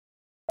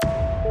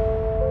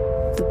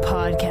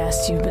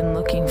podcast you've been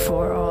looking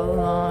for all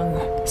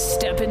along.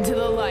 Step into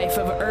the life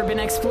of urban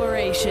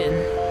exploration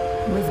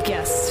with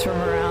guests from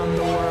around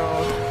the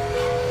world.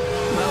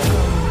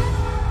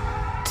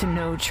 Welcome to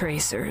No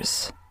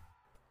Tracers.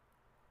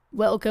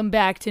 Welcome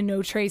back to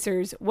No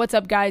Tracers. What's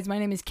up, guys? My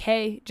name is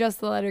Kay, just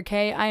the letter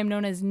K. I am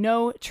known as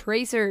No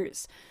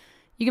Tracers.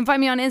 You can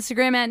find me on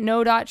Instagram at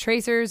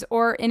no.tracers,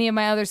 or any of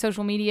my other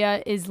social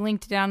media is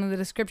linked down in the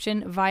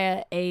description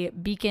via a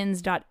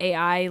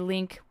beacons.ai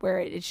link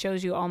where it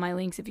shows you all my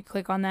links if you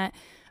click on that.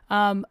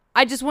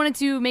 I just wanted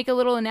to make a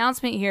little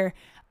announcement here.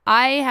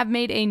 I have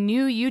made a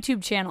new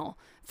YouTube channel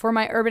for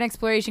my urban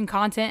exploration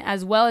content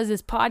as well as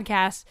this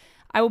podcast.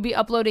 I will be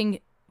uploading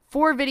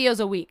 4 videos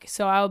a week.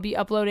 So I will be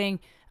uploading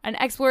an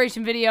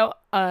exploration video,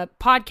 a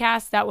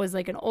podcast that was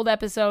like an old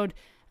episode,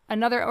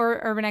 another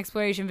urban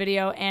exploration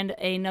video, and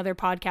another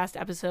podcast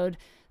episode.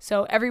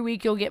 So every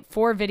week you'll get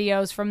 4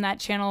 videos from that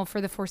channel for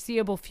the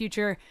foreseeable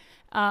future.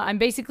 I'm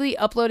basically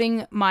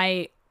uploading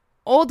my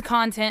old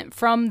content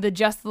from the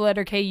Just the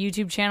Letter K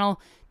YouTube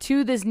channel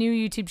to this new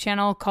YouTube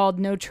channel called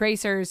No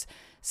Tracers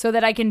so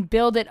that I can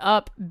build it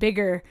up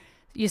bigger.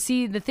 You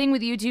see, the thing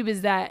with YouTube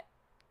is that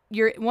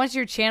once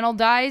your channel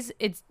dies,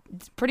 it's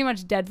pretty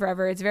much dead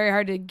forever. It's very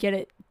hard to get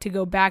it to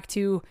go back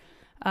to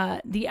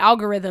the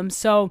algorithm.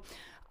 So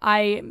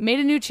I made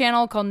a new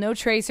channel called No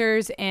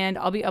Tracers, and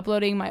I'll be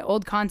uploading my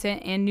old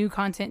content and new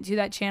content to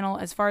that channel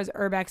as far as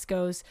Urbex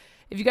goes.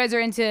 If you guys are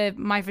into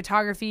my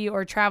photography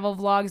or travel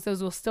vlogs,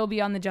 those will still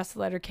be on the Just the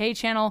Letter K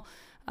channel.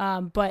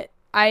 But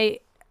I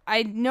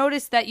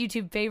noticed that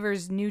YouTube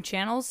favors new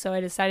channels, so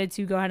I decided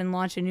to go ahead and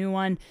launch a new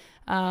one.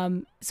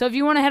 So if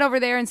you want to head over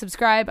there and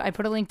subscribe, I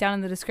put a link down in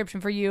the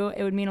description for you.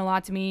 It would mean a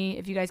lot to me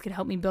if you guys could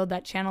help me build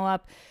that channel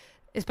up,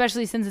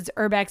 especially since it's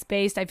Urbex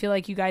based. I feel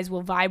like you guys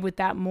will vibe with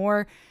that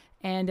more.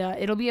 And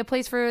it'll be a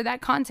place for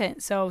that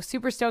content. So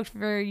super stoked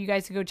for you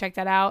guys to go check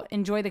that out.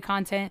 Enjoy the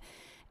content.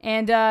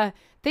 And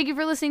thank you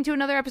for listening to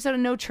another episode of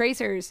No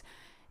Tracers.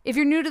 If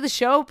you're new to the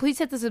show, please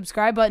hit the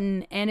subscribe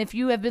button. And if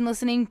you have been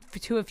listening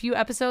to a few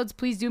episodes,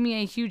 please do me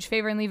a huge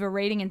favor and leave a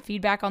rating and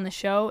feedback on the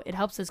show. It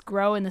helps us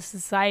grow in the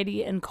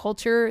society and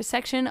culture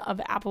section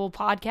of Apple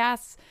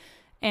Podcasts.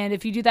 And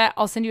if you do that,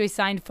 I'll send you a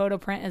signed photo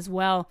print as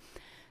well.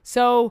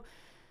 So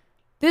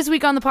this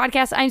week on the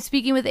podcast, I'm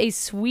speaking with a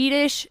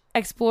Swedish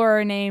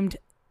explorer named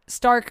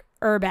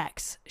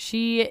Starkurbex.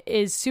 She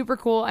is super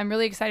cool. I'm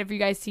really excited for you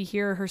guys to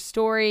hear her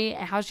story,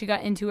 how she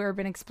got into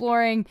urban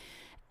exploring,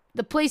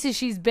 the places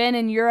she's been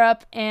in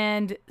Europe,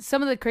 and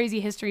some of the crazy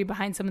history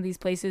behind some of these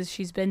places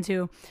she's been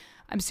to.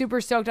 I'm super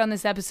stoked on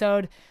this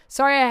episode.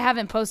 Sorry I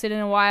haven't posted in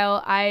a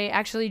while. I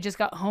actually just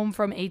got home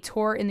from a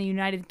tour in the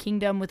United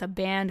Kingdom with a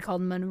band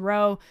called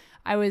Monroe.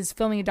 I was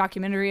filming a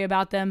documentary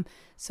about them,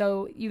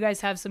 so you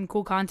guys have some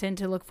cool content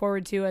to look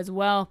forward to as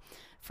well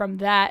from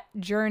that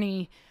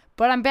journey.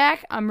 But I'm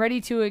back. I'm ready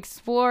to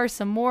explore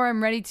some more.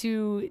 I'm ready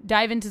to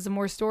dive into some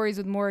more stories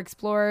with more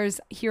explorers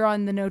here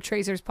on the No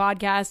Tracers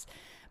podcast.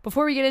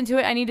 Before we get into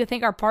it, I need to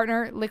thank our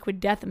partner,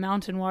 Liquid Death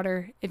Mountain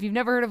Water. If you've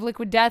never heard of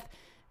Liquid Death,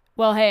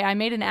 well, hey, I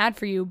made an ad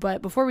for you,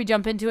 but before we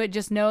jump into it,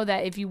 just know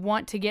that if you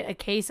want to get a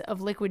case of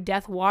Liquid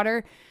Death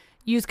water,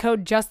 use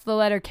code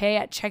JustTheLetterK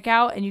at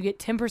checkout and you get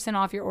 10%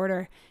 off your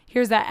order.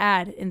 Here's that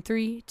ad in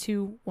 3,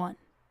 2, 1.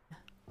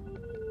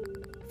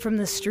 From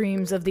the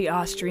streams of the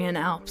Austrian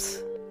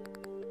Alps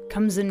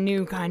comes a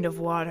new kind of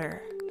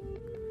water.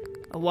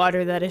 A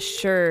water that is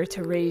sure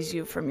to raise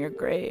you from your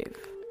grave.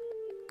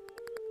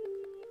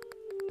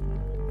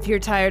 If you're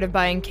tired of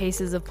buying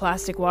cases of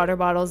plastic water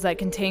bottles that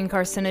contain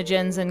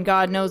carcinogens and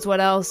God knows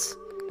what else,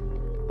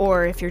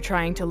 or if you're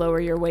trying to lower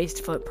your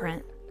waste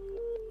footprint,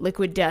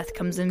 Liquid Death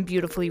comes in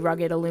beautifully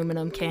rugged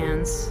aluminum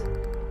cans.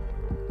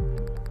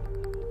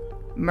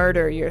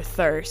 Murder your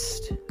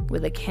thirst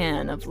with a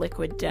can of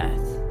Liquid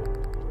Death.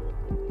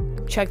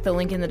 Check the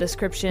link in the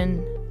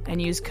description and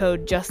use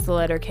code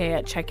JustTheLetterK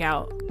at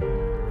checkout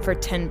for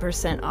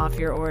 10% off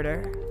your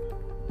order.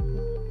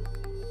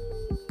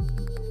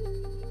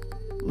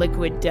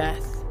 Liquid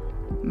Death.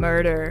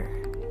 Murder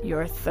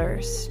your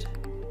thirst.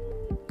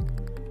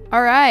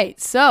 All right,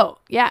 so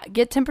yeah,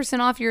 get 10%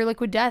 off your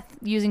Liquid Death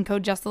using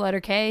code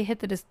JustTheLetterK. Hit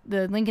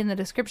the link in the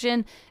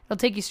description. It'll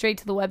take you straight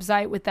to the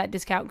website with that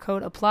discount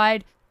code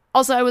applied.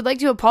 Also, I would like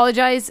to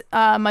apologize.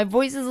 My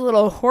voice is a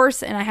little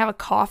hoarse and I have a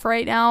cough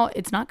right now.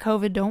 It's not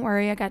COVID, don't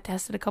worry. I got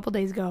tested a couple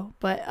days ago.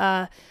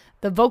 But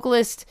the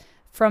vocalist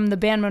from the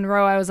band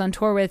Monroe I was on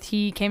tour with,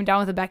 he came down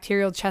with a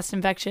bacterial chest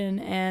infection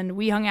and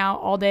we hung out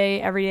all day,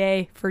 every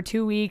day for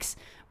 2 weeks.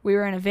 We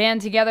were in a van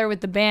together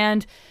with the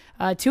band.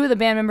 2 of the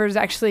band members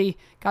actually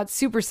got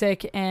super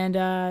sick,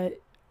 and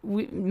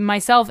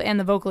myself and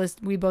the vocalist,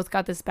 we both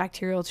got this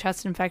bacterial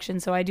chest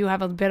infection, so I do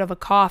have a bit of a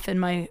cough, and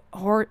my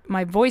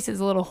voice is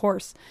a little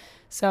hoarse.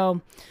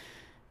 So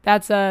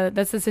that's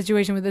the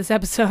situation with this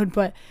episode,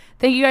 but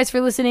thank you guys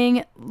for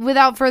listening.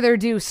 Without further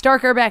ado,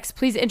 Starkurbex,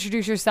 please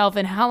introduce yourself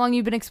and how long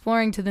you've been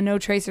exploring to the No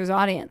Tracers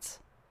audience.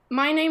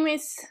 My name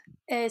is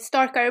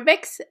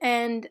Starkurbex,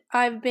 and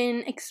I've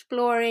been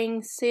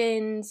exploring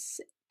since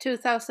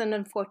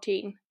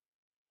 2014.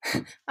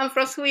 I'm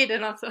from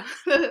Sweden also.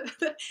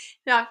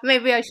 Yeah,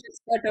 maybe I should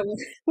start over.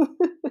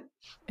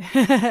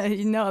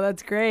 No,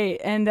 that's great.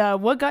 And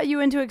what got you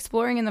into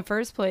exploring in the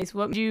first place?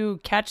 What made you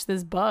catch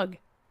this bug?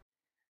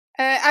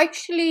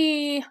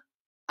 Actually,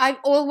 I've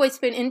always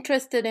been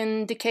interested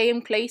in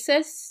decaying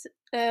places.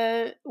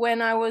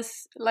 When I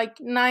was like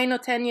 9 or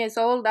 10 years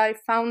old, I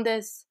found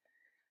this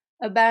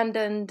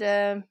abandoned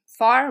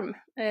farm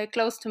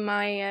close to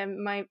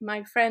my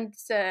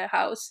friend's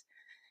house,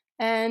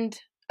 and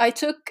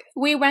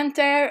we went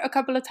there a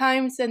couple of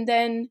times, and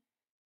then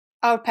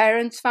our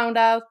parents found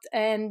out,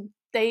 and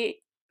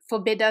they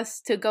forbid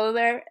us to go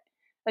there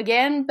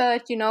again.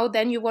 But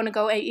then you want to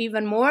go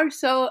even more,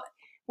 so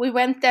we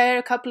went there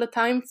a couple of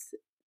times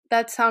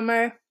that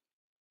summer,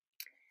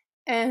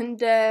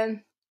 and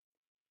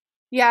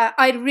yeah,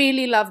 I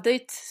really loved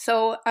it.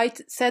 So I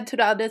said to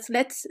the others,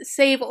 let's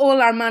save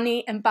all our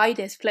money and buy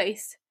this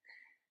place,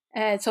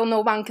 so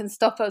no one can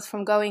stop us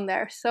from going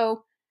there.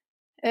 So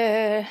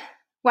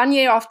 1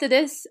 year after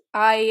this,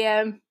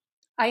 I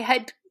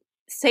had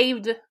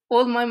saved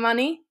all my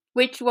money,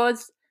 which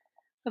was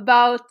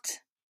about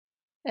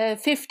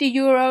 50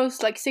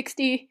 euros, like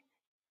 $60,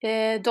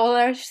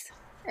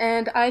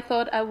 and I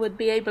thought I would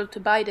be able to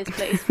buy this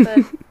place, but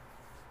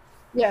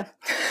yeah,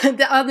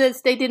 the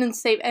others, they didn't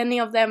save any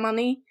of their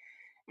money,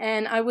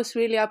 and I was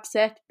really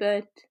upset.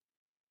 But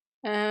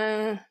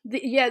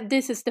yeah,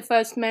 this is the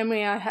first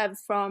memory I have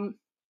from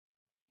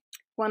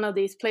one of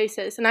these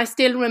places, and I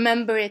still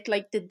remember it,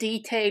 like the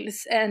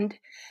details, and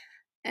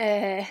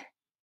I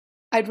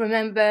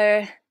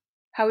remember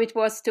how it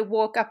was to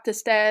walk up the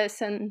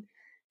stairs and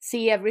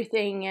see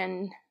everything,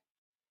 and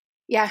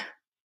yeah,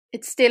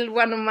 it's still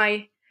one of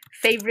my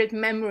favorite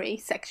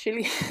memories,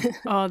 actually.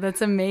 Oh,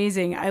 that's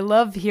amazing. I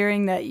love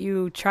hearing that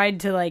you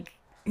tried to like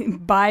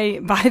buy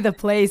the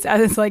place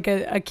as like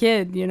a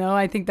kid, you know?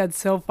 I think that's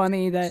so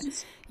funny that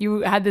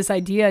you had this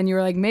idea and you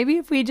were like, maybe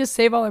if we just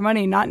save all our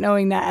money, not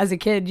knowing that as a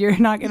kid you're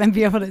not going to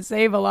be able to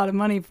save a lot of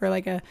money for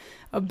like a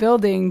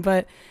building.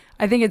 But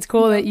I think it's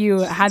cool that you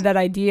had that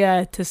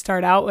idea to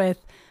start out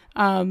with.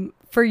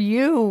 For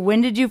you, when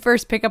did you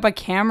first pick up a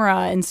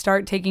camera and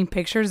start taking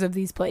pictures of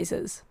these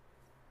places?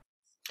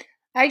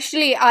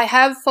 Actually, I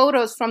have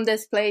photos from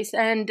this place,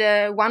 and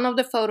one of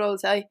the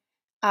photos, I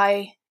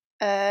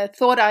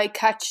thought I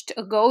catched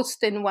a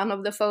ghost in one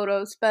of the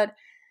photos. But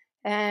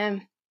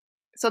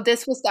so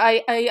this was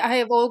I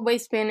have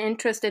always been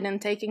interested in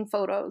taking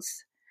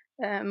photos,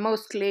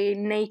 mostly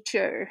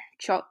nature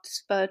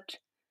shots. But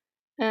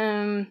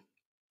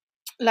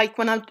like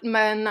when I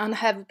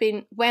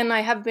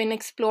have been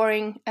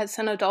exploring as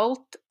an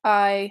adult,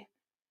 I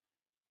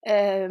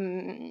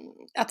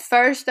at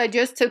first I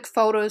just took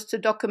photos to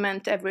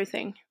document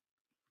everything,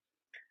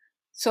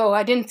 so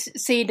I didn't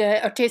see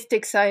the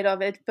artistic side of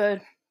it.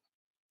 But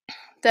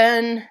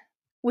then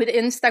with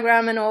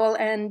Instagram and all,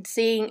 and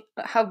seeing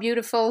how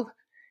beautiful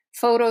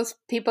photos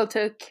people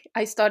took,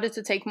 I started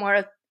to take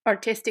more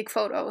artistic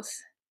photos,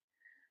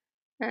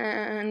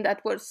 and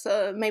that was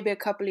maybe a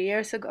couple of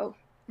years ago.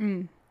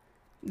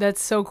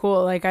 That's so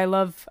cool. Like I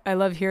love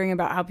hearing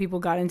about how people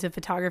got into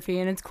photography,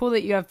 and it's cool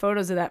that you have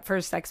photos of that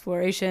first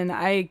exploration.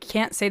 I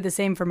can't say the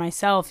same for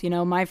myself. You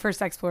know, my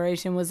first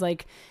exploration was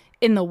like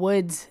in the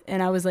woods,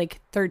 and I was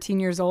like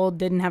 13 years old,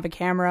 didn't have a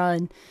camera,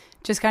 and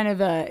just kind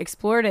of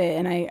explored it.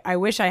 And I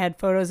wish I had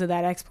photos of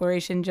that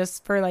exploration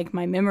just for like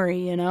my memory,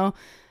 you know.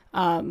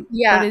 But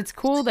Yeah. it's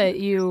cool that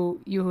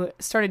you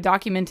started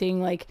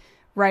documenting like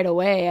right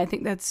away. I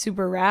think that's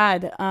super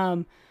rad.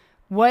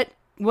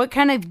 What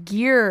kind of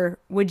gear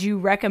would you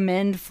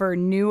recommend for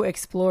new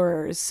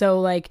explorers?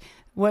 So like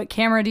what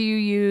camera do you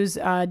use?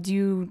 Do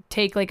you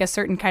take like a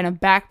certain kind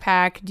of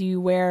backpack? Do you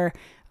wear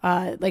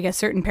like a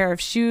certain pair of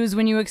shoes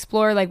when you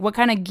explore? Like what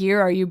kind of gear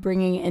are you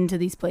bringing into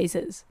these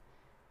places?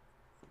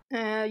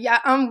 Yeah,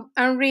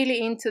 I'm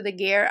really into the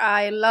gear.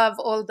 I love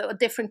all the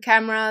different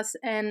cameras,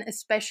 and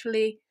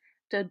especially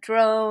the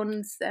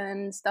drones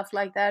and stuff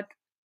like that.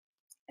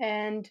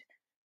 And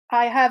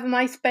I have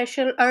my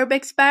special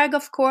Urbex bag,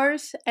 of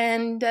course,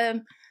 and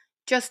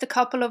just a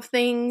couple of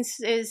things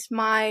is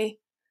my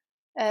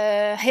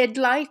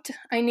headlight.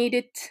 I need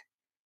it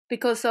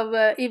because of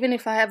even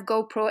if I have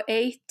GoPro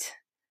 8,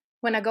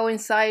 when I go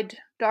inside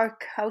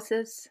dark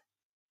houses,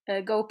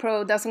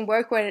 GoPro doesn't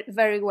work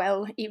very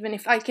well. Even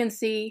if I can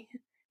see,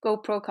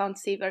 GoPro can't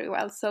see very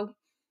well. So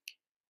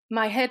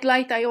my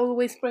headlight I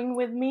always bring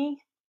with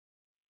me.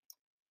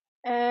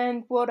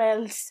 And what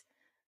else?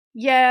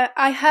 Yeah,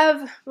 I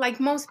have, like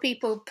most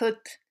people, put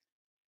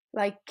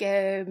like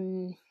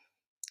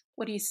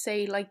what do you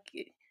say, like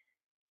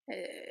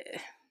uh,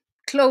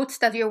 clothes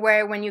that you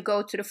wear when you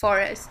go to the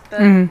forest.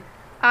 But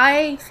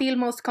I feel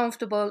most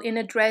comfortable in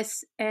a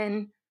dress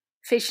and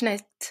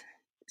fishnet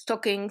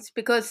stockings,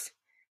 because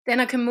then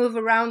I can move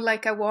around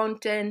like I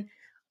want. And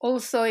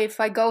also,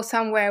 if I go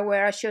somewhere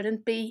where I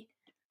shouldn't be,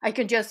 I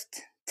can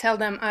just tell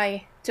them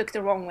I took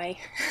the wrong way.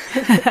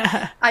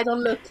 I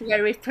don't look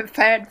very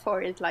prepared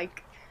for it,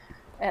 like,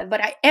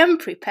 but I am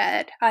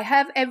prepared. I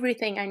have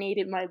everything I need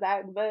in my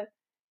bag. But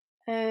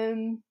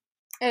um,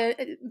 uh,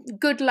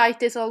 good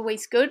light is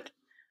always good.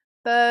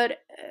 But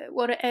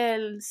what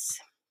else?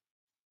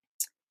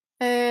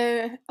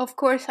 Of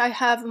course, I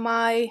have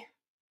my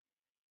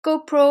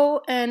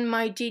GoPro and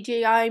my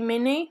DJI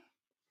Mini,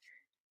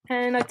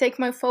 and I take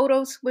my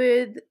photos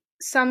with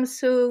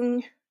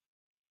Samsung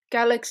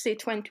Galaxy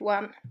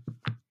 21.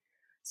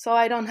 So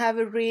I don't have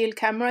a real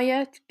camera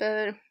yet,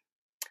 but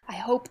I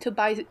hope to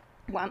buy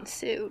one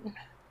soon.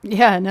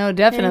 Yeah, no,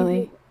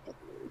 definitely.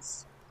 And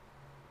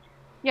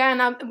yeah,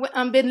 and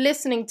I've been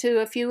listening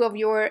to a few of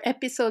your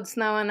episodes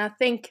now, and I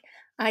think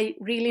I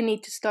really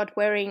need to start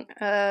wearing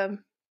a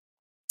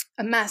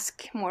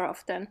mask more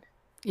often.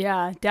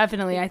 Yeah,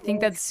 definitely. I think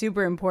that's Because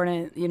super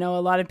important. You know,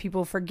 a lot of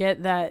people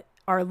forget that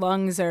our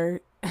lungs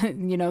are,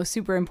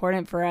 super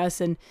important for us,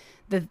 and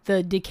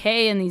the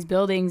decay in these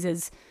buildings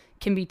is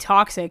can be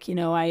toxic. You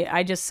know,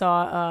 I just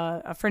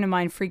saw a friend of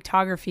mine,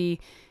 Freaktography.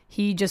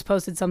 He just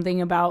posted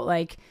something about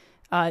like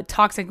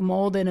toxic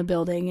mold in a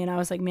building, and I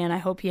was like, man, I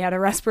hope he had a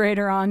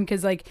respirator on,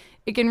 because like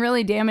it can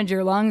really damage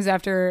your lungs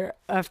after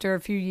a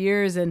few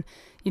years. And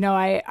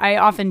I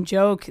often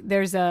joke,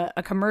 there's a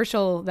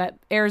commercial that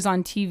airs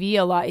on TV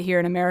a lot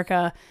here in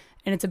America,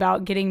 and it's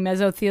about getting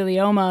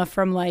mesothelioma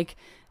from like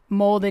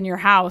mold in your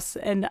house.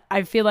 And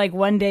I feel like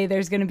one day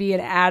there's going to be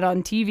an ad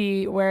on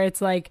TV where it's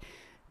like,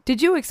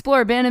 did you explore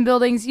abandoned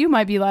buildings? You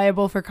might be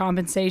liable for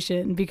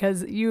compensation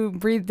because you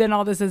breathed in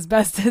all this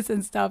asbestos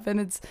and stuff. And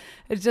it's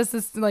just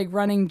this like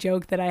running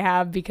joke that I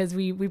have, because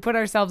we put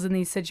ourselves in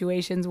these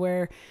situations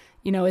where,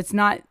 it's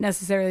not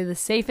necessarily the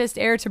safest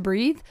air to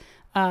breathe.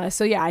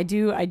 So yeah, I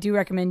do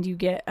recommend you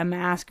get a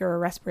mask or a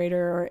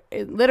respirator or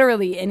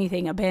literally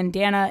anything, a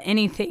bandana,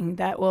 anything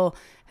that will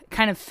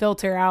kind of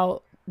filter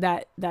out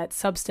that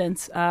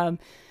substance.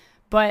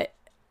 But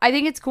I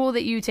think it's cool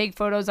that you take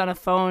photos on a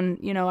phone.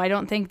 I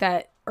don't think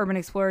that urban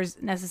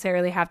explorers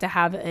necessarily have to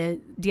have a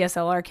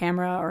DSLR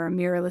camera or a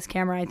mirrorless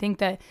camera. I think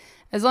that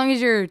as long as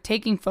you're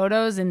taking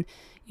photos and,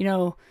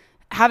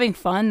 having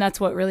fun, that's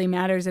what really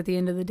matters at the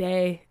end of the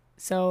day.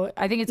 So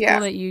I think it's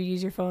cool that you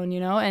use your phone,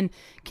 and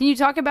can you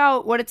talk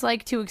about what it's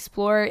like to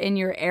explore in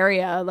your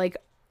area, like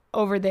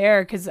over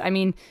there? Because I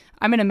mean,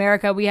 I'm in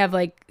America. We have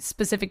like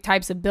specific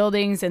types of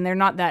buildings, and they're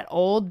not that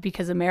old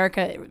because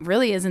America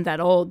really isn't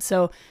that old.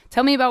 So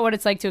tell me about what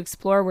it's like to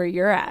explore where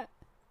you're at.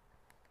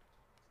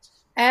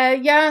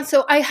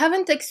 so I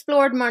haven't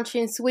explored much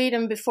in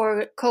Sweden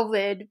before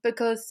COVID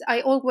because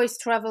I always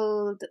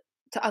traveled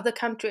to other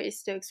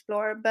countries to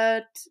explore.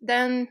 But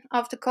then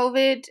after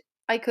COVID,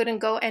 I couldn't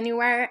go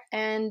anywhere.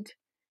 And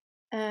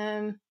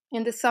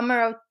in the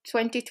summer of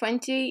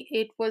 2020,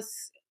 it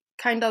was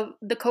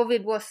the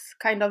COVID was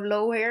kind of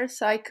low here,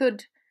 so I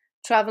could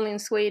travel in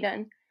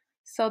Sweden.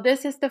 So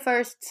this is the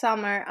first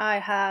summer I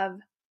have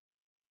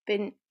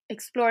been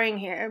exploring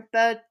here.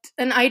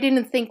 And I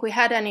didn't think we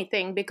had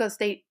anything because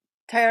they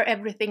tear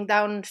everything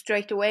down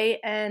straight away,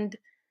 and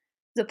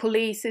the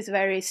police is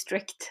very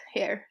strict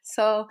here.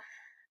 So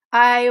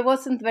I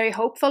wasn't very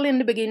hopeful in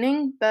the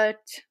beginning, but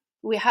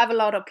we have a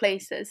lot of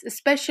places,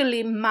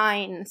 especially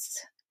mines,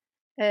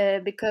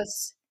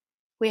 because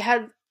we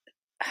have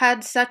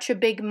had such a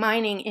big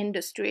mining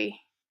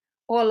industry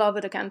all over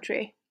the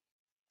country.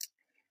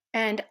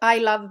 And I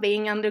love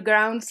being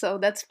underground, so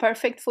that's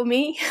perfect for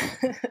me.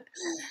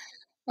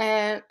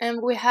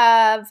 And we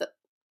have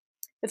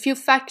a few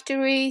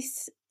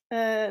factories,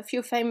 a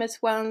few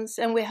famous ones,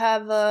 and we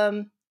have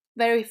a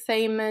very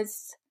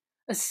famous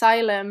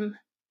asylum.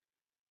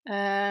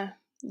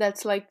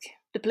 That's like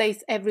the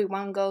place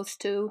everyone goes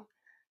to.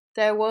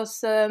 There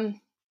was a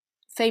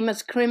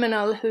famous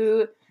criminal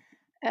who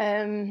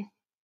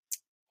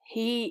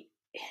he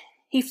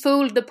he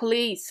fooled the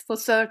police for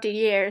 30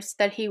 years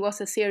that he was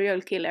a serial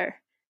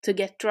killer to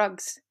get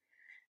drugs,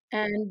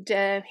 and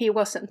he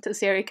wasn't a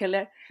serial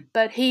killer,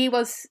 but he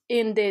was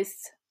in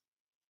this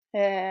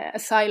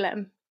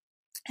asylum,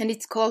 and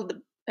it's called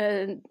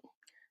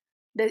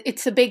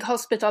it's a big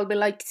hospital with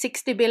like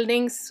 60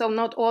 buildings, so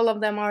not all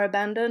of them are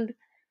abandoned,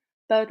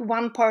 but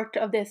one part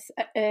of this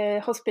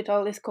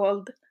hospital is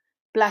called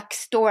Black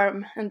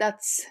Storm, and that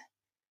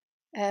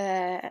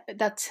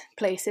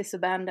place is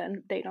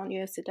abandoned. They don't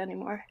use it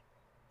anymore,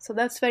 so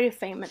that's very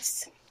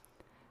famous.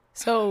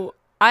 So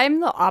I'm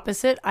the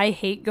opposite. I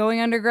hate going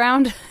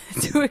underground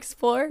to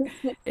explore.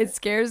 It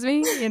scares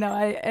me,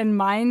 and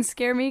mines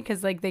scare me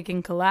because like they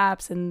can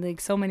collapse and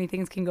like so many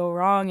things can go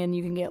wrong and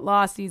you can get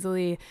lost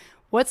easily.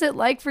 What's it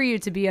like for you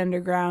to be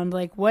underground?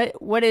 Like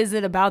what is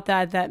it about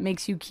that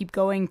makes you keep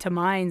going to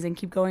mines and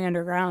keep going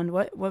underground?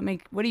 What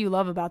do you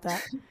love about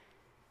that?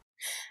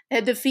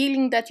 The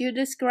feeling that you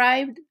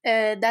described,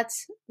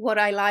 that's what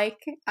I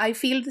like. I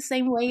feel the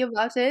same way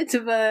about it,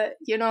 but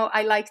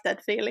I like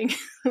that feeling.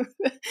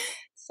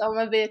 Some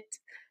of it,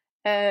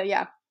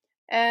 yeah.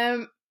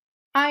 Um,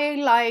 I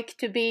like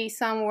to be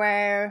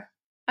somewhere.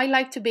 I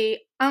like to be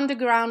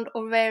underground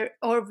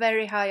or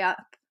very high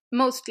up.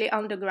 Mostly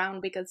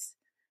underground because,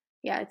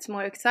 yeah, it's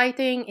more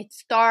exciting.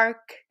 It's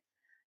dark.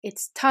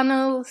 It's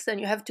tunnels, and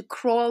you have to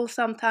crawl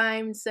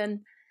sometimes,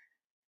 and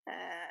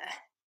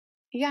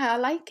Yeah, I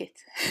like it.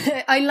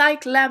 I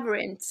like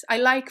labyrinths. I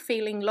like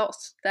feeling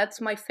lost.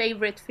 That's my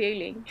favorite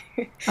feeling.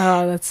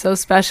 Oh, that's so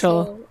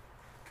special.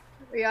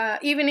 So yeah,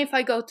 even if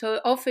I go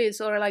to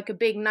office or like a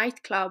big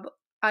nightclub,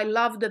 I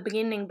love the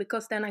beginning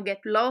because then I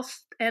get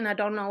lost and I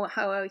don't know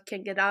how I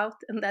can get out,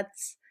 and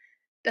that's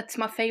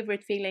my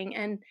favorite feeling.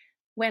 And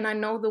when I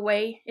know the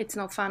way, it's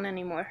no fun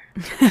anymore.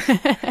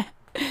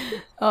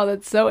 Oh,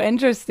 that's so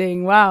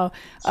interesting. Wow.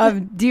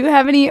 Do you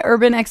have any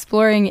urban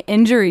exploring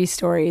injury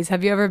stories?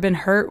 Have you ever been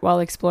hurt while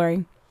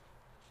exploring?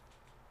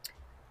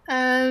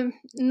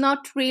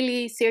 Not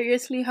really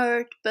seriously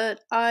hurt,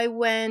 but I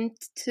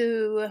was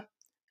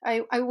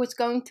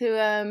going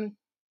to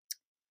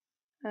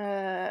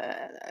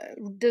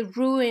the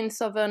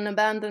ruins of an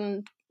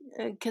abandoned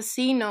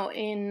casino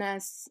in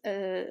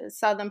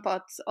southern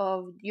parts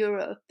of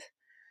Europe,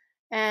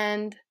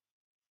 and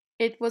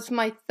it was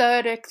my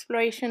third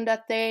exploration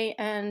that day,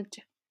 and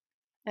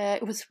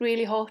it was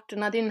really hot,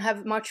 and I didn't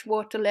have much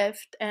water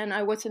left, and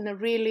I was in a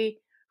really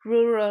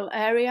rural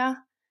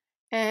area,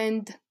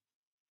 and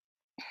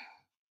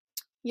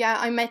yeah,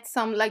 I met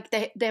some like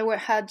they were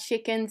had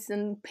chickens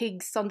and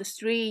pigs on the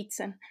streets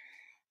and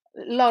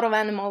a lot of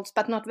animals,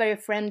 but not very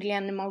friendly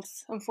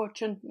animals,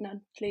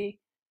 unfortunately.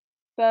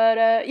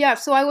 But yeah,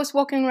 so I was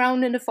walking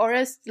around in the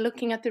forest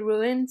looking at the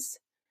ruins,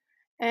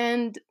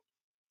 and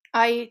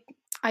I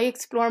I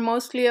explore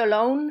mostly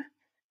alone.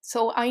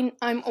 So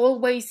I'm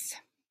always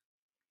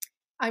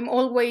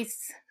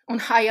on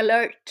high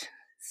alert.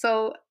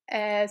 So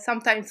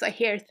sometimes I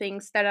hear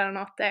things that are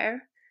not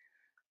there.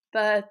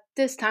 But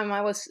this time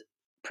I was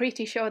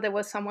pretty sure there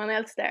was someone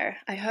else there.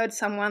 I heard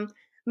someone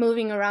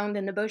moving around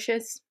in the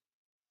bushes,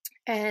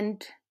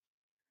 and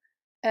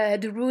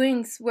the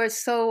ruins were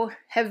so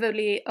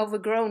heavily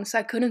overgrown, so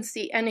I couldn't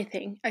see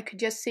anything. I could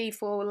just see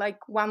for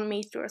like 1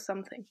 meter or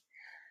something.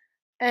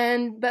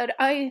 But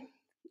I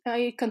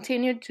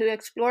continued to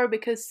explore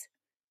because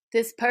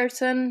this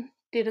person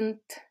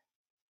didn't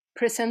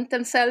present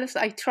themselves.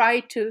 I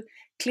tried to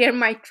clear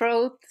my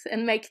throat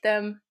and make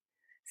them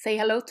say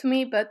hello to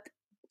me, but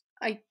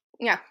I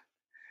yeah,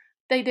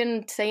 they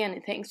didn't say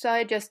anything. So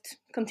I just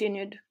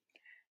continued.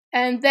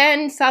 And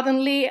then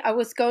suddenly I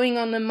was going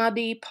on a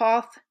muddy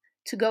path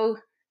to go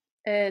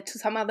to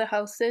some other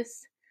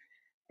houses,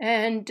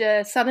 and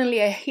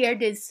suddenly I hear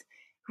this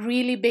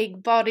really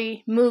big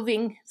body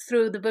moving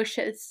through the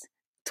bushes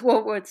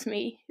towards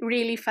me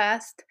really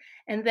fast,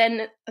 and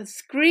then a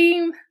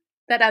scream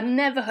that I've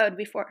never heard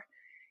before.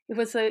 It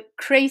was a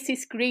crazy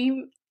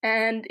scream,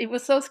 and it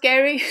was so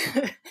scary.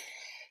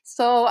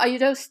 So I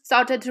just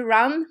started to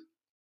run,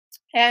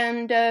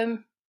 and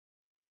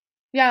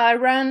yeah, I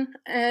ran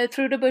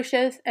through the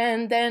bushes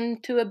and then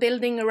to a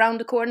building around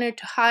the corner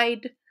to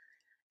hide.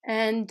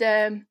 And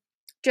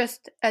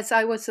just as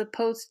I was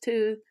supposed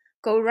to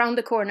go around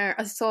the corner,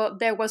 I saw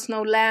there was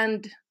no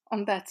land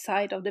on that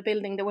side of the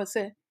building. There was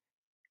a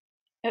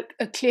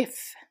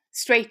cliff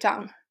straight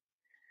down.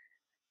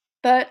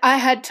 But I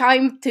had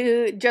time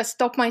to just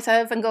stop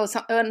myself and go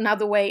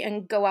another way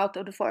and go out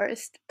of the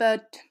forest.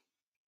 But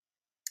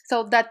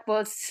so that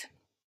was,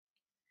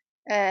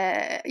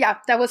 yeah,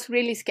 that was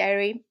really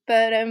scary.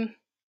 But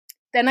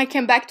then I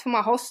came back to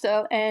my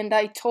hostel and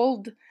I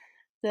told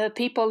the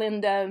people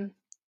in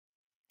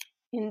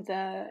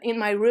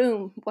my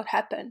room what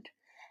happened,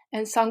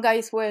 and some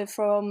guys were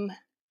from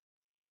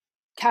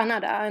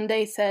Canada, and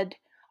they said,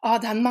 "Oh,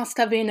 that must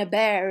have been a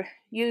bear.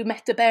 You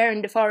met a bear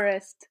in the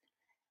forest."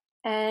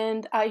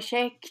 And I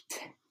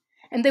checked,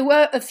 and there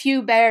were a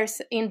few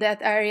bears in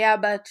that area,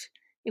 but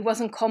it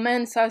wasn't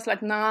common. So I was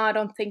like, "Nah, I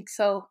don't think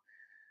so.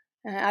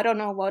 I don't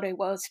know what it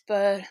was."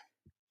 But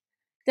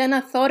then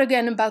I thought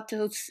again about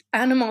those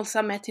animals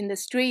I met in the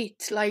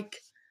street,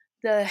 like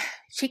the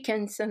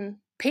chickens and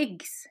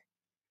pigs.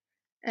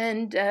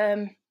 And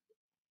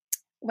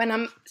when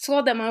I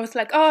saw them, I was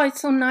like, "Oh,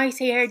 it's so nice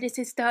here. This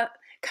is the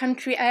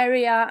country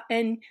area,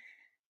 and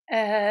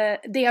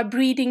they are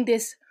breeding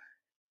this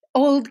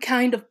old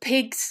kind of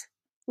pigs.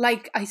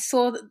 Like I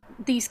saw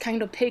these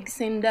kind of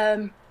pigs in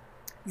the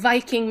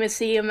Viking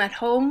museum at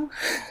home."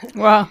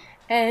 Wow.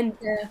 And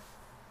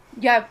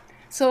yeah,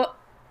 so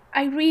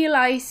I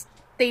realized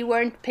they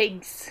weren't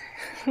pigs;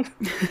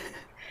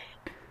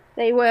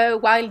 they were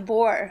wild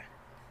boar,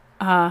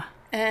 Ah.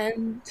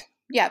 and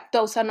yeah,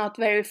 those are not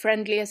very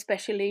friendly,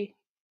 especially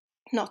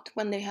not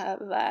when they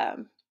have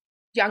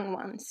young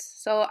ones.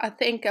 So I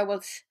think it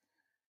was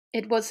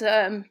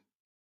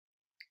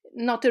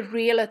not a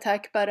real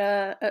attack, but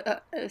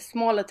a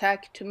small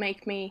attack to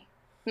make me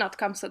not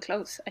come so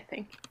close, I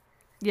think.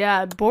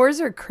 Yeah,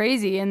 boars are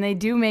crazy and they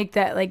do make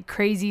that like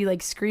crazy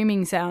like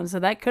screaming sound. So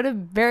that could have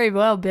very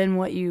well been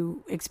what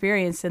you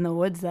experienced in the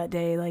woods that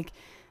day. Like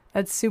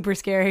that's super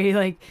scary.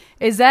 Like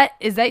is that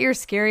your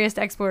scariest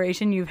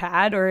exploration you've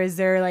had, or is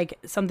there like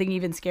something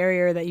even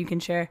scarier that you can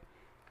share?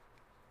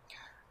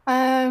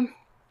 Um,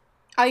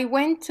 I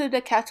went to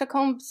the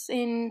catacombs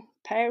in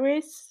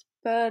Paris,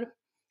 but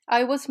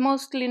I was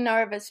mostly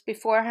nervous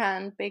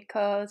beforehand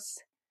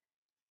because,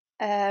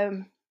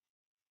 um,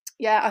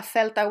 yeah, I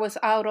felt I was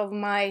out of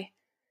my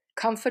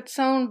comfort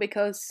zone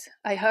because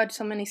I heard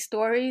so many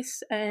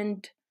stories.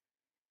 And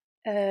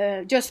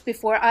just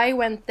before I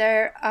went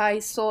there, I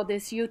saw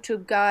this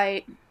YouTube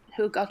guy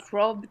who got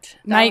robbed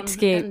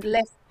down Nightscape. and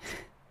left.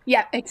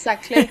 Yeah,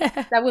 exactly.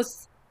 That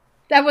was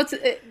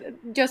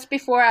just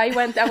before I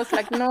went. I was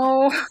like,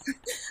 no,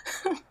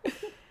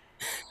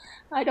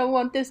 I don't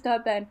want this to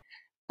happen.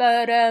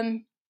 But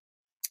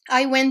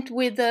I went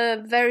with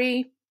uh,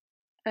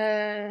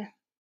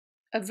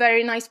 a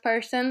very nice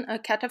person, a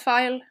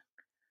cataphile,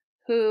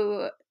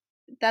 who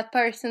that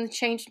person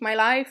changed my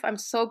life. I'm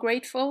so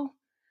grateful,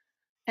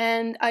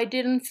 and I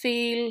didn't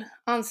feel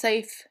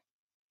unsafe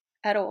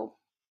at all.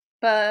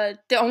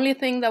 But the only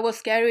thing that was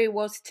scary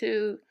was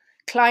to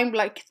climb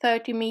like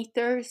 30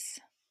 meters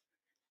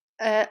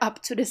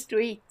up to the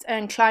street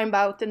and climb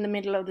out in the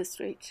middle of the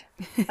street.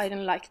 I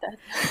didn't like that.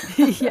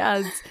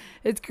 Yeah,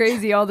 it's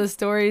crazy all the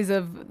stories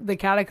of the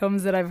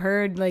catacombs that I've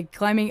heard, like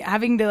climbing,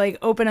 having to like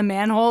open a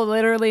manhole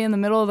literally in the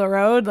middle of the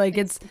road. Like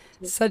it's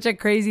such a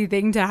crazy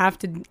thing to have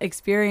to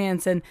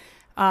experience. And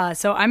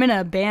so I'm in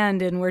a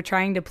band and we're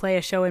trying to play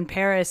a show in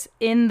Paris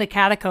in the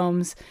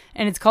catacombs,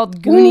 and it's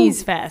called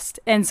Goonies Fest.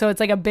 And so it's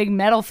like a big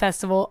metal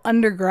festival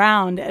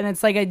underground, and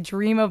it's like a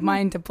dream of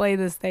mine to play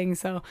this thing.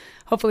 So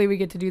hopefully we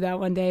get to do that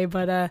one day.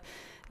 But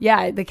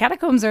yeah, the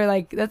catacombs are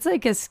like, that's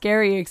like a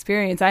scary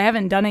experience. I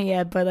haven't done it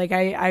yet, but like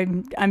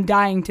I'm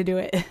dying to do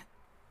it.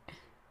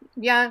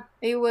 Yeah,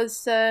 it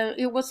was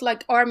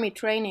like army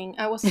training.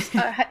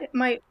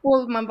 My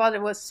body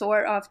was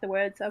sore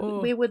afterwards. Oh,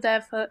 We were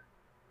there for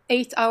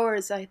 8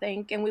 hours, I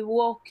think, and we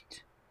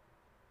walked.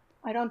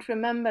 I don't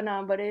remember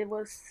now, but it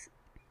was.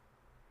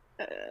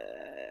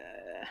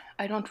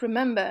 I don't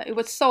remember. It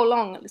was so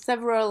long,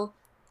 several,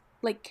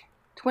 like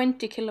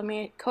 20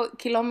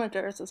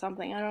 kilometers or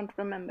something. I don't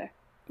remember.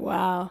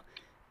 wow.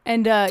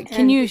 And can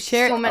And you it's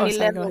share? so Oh, many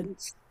sorry, go ahead.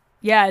 levels.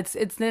 Yeah,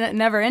 it's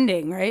never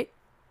ending, right?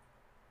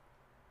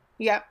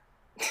 Yeah,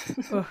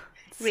 Oh,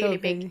 it's so really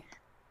big.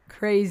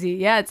 crazy.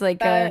 Yeah, it's like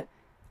But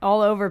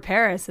all over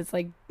Paris. It's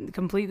like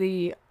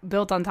completely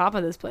built on top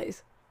of this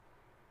place.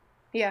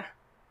 yeah,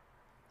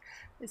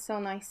 it's so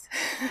nice.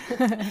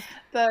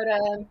 But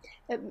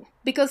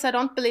because I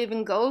don't believe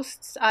in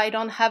ghosts, I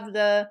don't have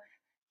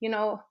you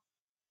know,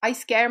 I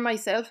scare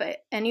myself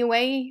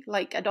anyway.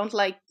 Like I don't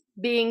like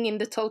being in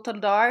the total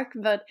dark,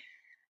 but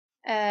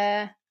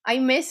I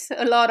miss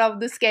a lot of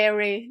the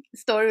scary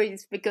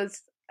stories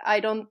because I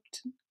don't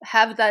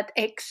have that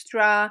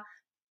extra.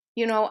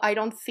 I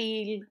don't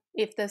feel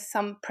if there's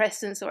some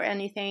presence or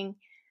anything.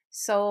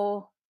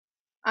 So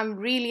I'm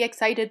really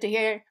excited to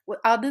hear what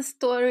other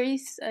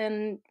stories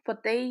and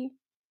what they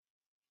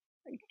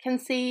can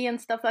see and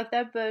stuff like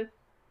that. But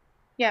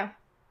yeah,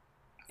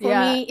 for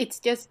Yeah. me, it's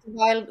just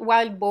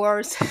wild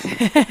boars.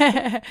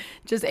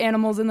 Just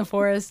animals in the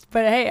forest.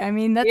 But hey, I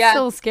mean, that's Yeah.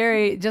 still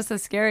scary, just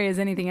as scary as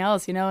anything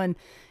else, you know? And,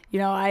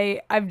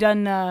 I've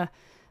done,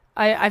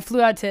 I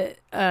flew out to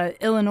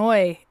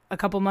Illinois a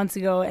couple months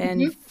ago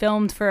and Hmm.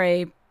 filmed for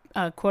a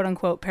quote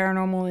unquote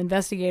paranormal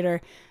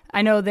investigator.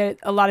 I know that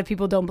a lot of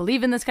people don't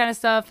believe in this kind of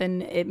stuff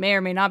and it may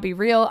or may not be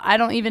real. I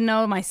don't even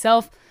know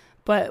myself,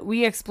 but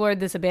we explored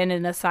this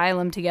abandoned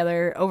asylum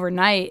together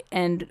overnight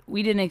and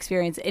we didn't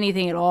experience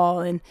anything at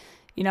all. And,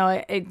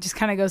 it just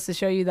kind of goes to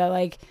show you that,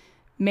 like,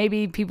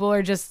 maybe people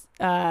are just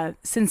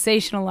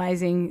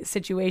sensationalizing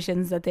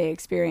situations that they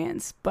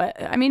experience.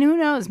 But, I mean, who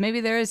knows?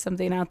 Maybe there is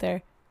something out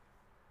there.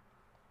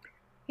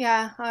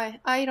 Yeah,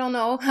 I don't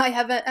know.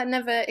 I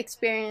never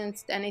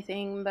experienced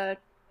anything, but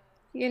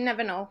you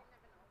never know.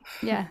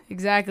 Yeah,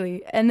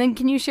 exactly. And then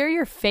can you share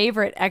your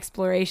favorite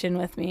exploration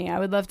with me? I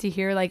would love to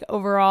hear, like,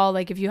 overall,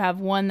 like, if you have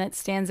one that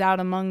stands out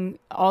among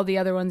all the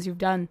other ones you've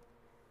done.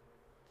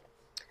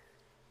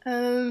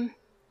 Um,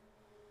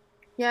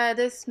 yeah,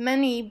 there's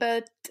many,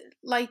 but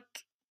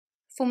like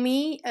for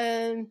me,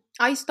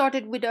 I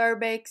started with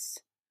urbex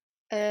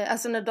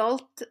as an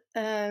adult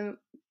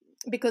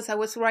because I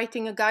was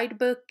writing a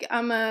guidebook.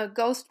 I'm a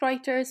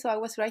ghostwriter, so I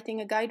was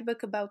writing a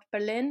guidebook about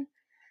Berlin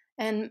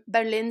and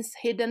Berlin's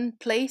hidden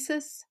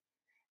places.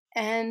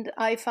 And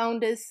I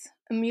found this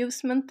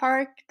amusement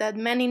park that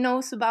many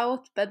knows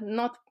about, but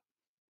not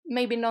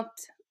maybe not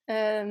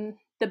the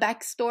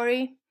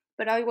backstory.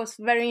 But I was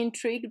very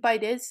intrigued by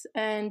this,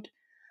 and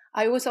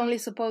I was only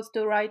supposed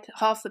to write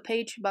half a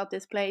page about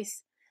this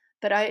place,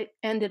 but I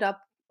ended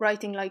up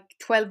writing like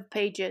 12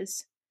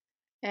 pages.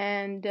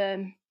 And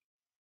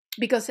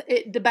because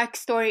the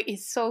backstory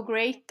is so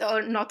great,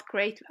 or not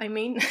great, I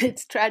mean,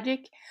 it's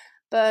tragic.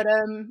 But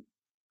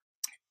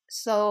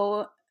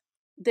so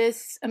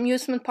this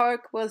amusement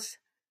park was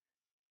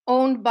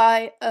owned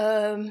by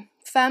a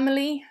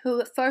family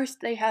who at first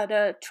they had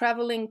a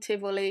traveling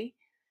Tivoli,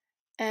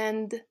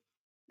 and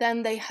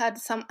then they had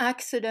some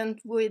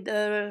accident with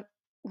a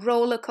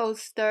roller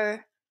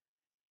coaster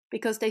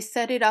because they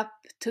set it up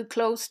too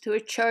close to a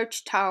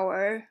church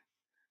tower,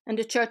 and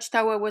the church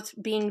tower was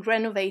being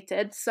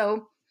renovated.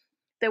 So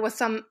there was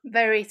some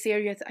very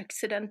serious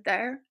accident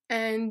there.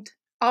 And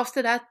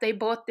after that, they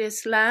bought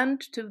this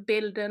land to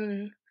build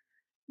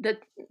the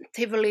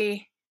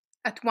Tivoli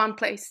at one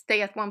place,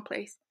 stay at one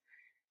place.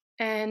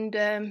 And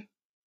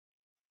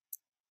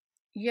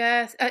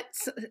yes,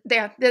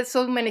 there's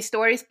so many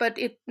stories, but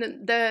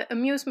the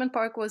amusement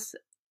park was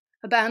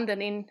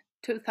abandoned in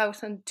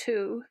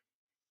 2002,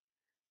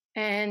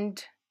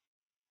 and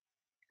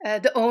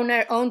the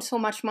owner owned so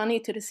much money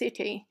to the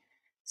city,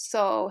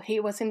 so he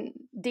was in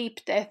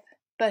deep debt.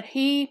 But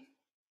he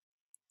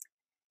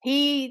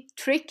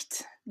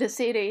tricked the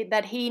city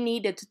that he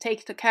needed to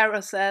take the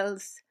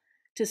carousels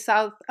to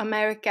South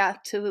America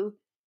to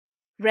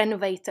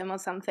renovate them or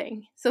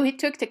something. So he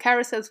took the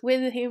carousels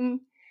with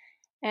him,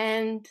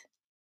 and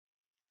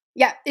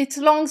yeah, it's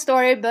a long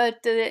story, but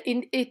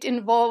it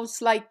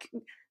involves like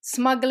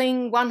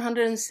smuggling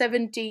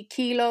 170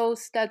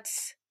 kilos,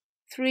 that's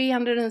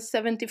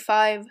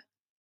 375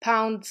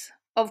 pounds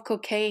of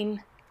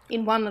cocaine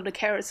in one of the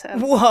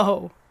carousels.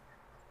 Whoa.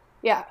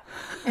 Yeah,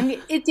 and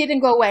it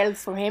didn't go well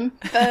for him,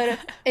 but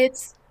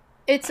it's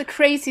a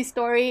crazy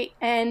story,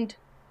 and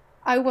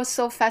I was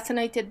so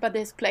fascinated by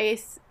this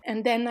place,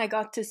 and then I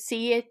got to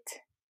see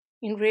it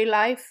in real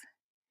life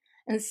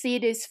and see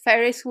this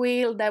Ferris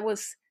wheel that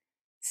was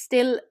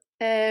still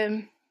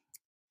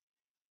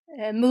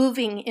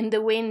moving in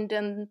the wind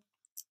and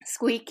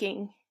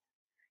squeaking.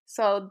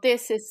 So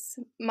this is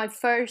my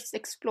first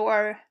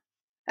Explorer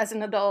as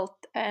an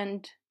adult,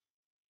 and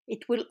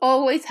it will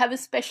always have a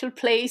special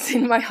place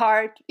in my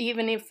heart,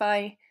 even if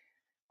I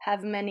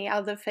have many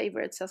other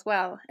favorites as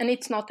well. And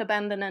it's not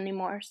abandoned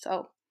anymore,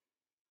 so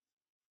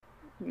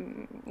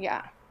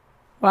yeah.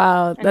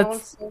 Wow,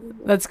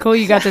 that's cool.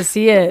 You got to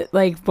see it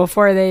like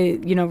before they,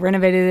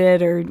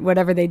 renovated it or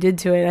whatever they did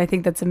to it. I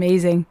think that's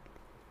amazing.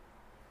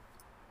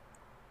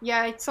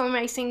 Yeah, it's so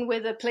amazing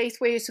with a place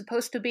where you're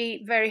supposed to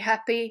be very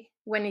happy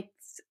when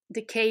it's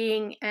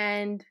decaying,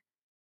 and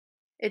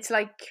it's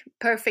like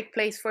perfect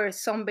place for a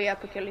zombie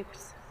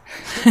apocalypse.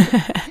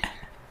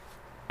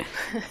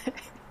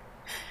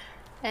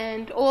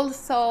 And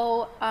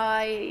also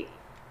I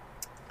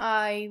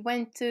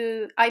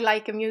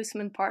like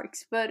amusement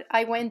parks, but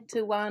I went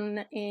to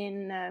one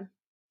in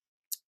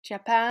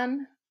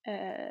Japan.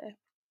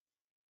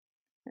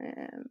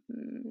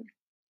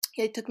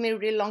 It took me a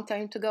really long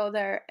time to go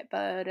there,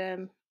 but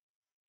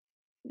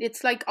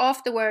it's like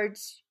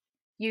afterwards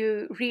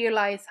you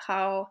realize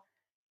how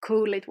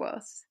cool it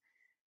was,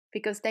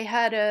 because they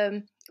had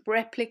a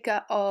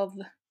replica of,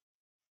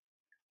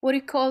 what do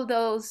you call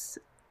those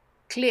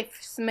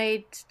cliffs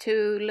made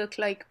to look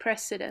like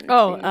presidents?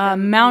 Oh,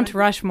 Mount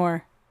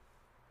Rushmore.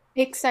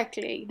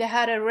 Exactly. They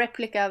had a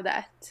replica of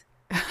that.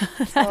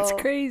 That's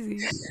crazy.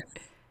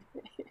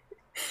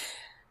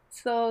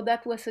 So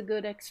that was a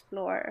good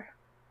explorer.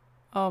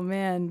 Oh,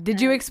 man.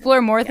 Did you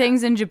explore more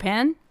things in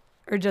Japan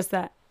or just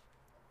that?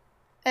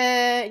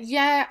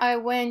 Yeah, I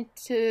went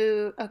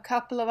to a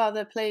couple of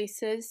other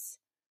places.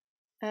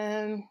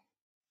 I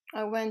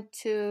went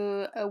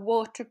to a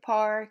water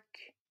park,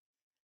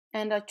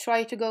 and I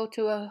tried to go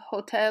to a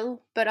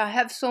hotel, but I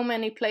have so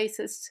many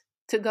places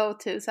to go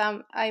to,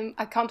 so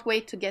I can't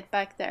wait to get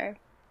back there.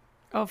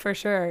 Oh, for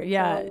sure.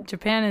 Yeah, so,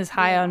 Japan is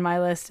high on my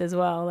list as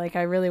well. Like,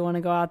 I really want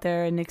to go out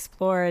there and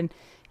explore, and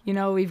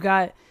we've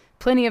got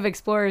plenty of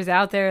explorers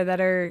out there that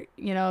are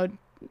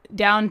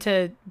down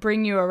to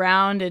bring you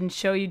around and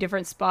show you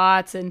different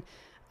spots. And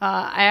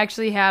I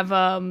actually have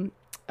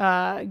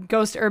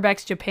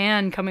Starkurbex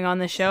Japan coming on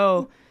the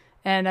show,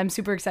 and I'm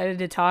super excited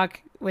to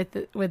talk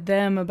with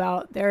them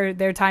about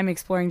their time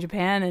exploring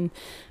Japan. And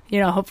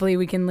hopefully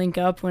we can link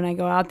up when I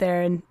go out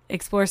there and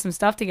explore some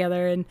stuff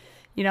together. And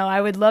I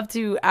would love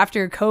to,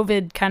 after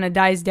COVID kind of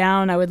dies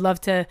down, I would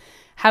love to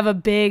have a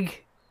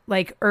big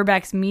like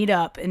Urbex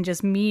meetup and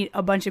just meet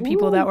a bunch of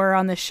people that were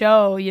on the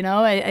show.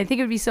 I think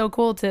it would be so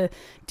cool to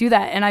do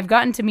that. And I've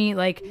gotten to meet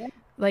like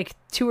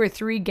 2 or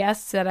 3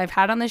 guests that I've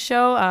had on the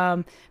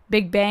show.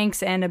 Big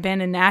Banks and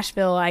Abandoned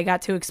Nashville, I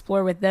got to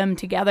explore with them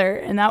together,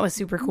 and that was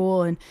super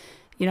cool. And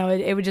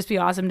it would just be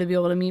awesome to be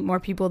able to meet more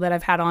people that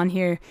I've had on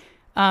here.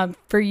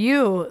 For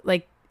you,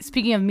 like,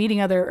 speaking of meeting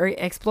other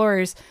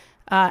explorers,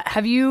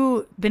 have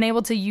you been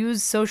able to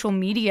use social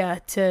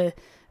media to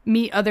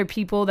meet other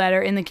people that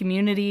are in the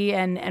community,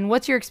 and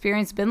what's your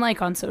experience been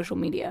like on social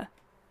media?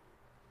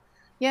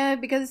 Yeah,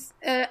 because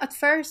at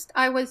first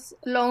I was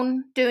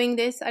alone doing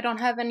this. I don't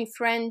have any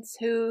friends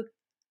who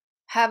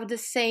have the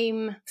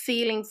same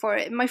feeling for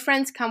it. My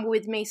friends come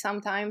with me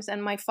sometimes,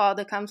 and my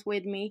father comes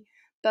with me,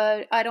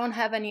 but I don't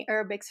have any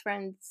Urbex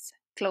friends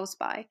close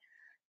by.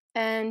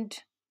 And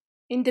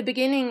in the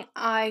beginning,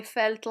 I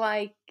felt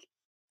like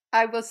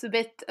I was a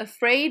bit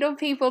afraid of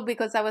people,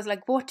 because I was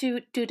like, what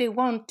do they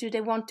want? Do they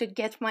want to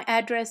get my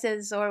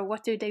addresses, or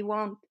what do they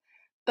want?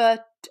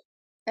 But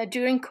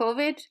during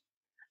COVID,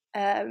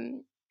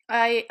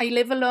 I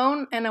live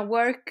alone and I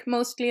work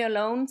mostly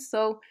alone.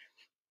 So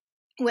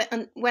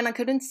when I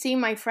couldn't see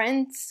my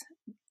friends,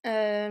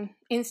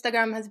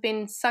 Instagram has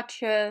been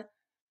such a,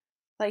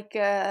 like,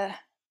 I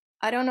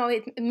don't know,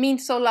 it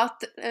means so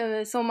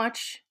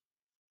much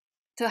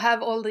to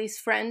have all these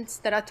friends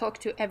that I talk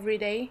to every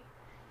day.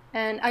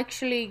 And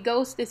actually,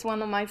 Ghost is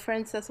one of my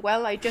friends as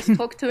well. I just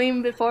talked to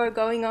him before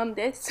going on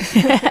this.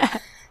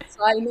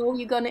 I know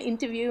you're gonna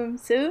interview him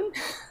soon.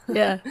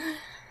 Yeah.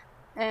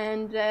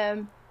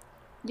 And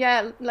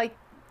yeah, like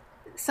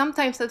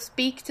sometimes I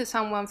speak to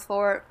someone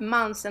for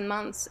months and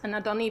months, and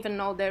I don't even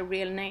know their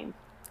real name.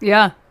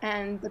 Yeah.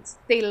 And but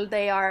still,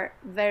 they are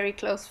very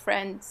close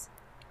friends,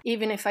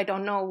 even if I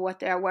don't know what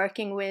they are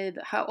working with,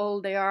 how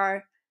old they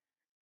are.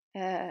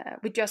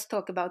 We just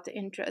talk about the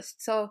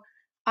interest. So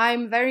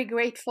I'm very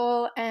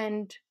grateful,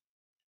 and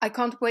I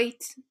can't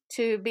wait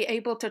to be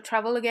able to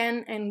travel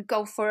again and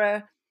go for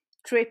a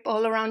trip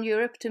all around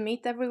Europe to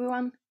meet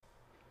everyone.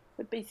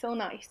 Would be so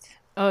nice.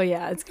 Oh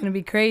yeah, it's gonna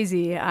be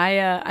crazy.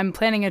 I'm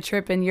planning a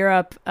trip in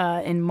Europe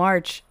in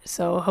March,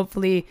 so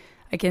hopefully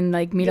I can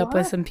like meet up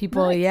with Yeah, some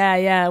people. nice. Yeah,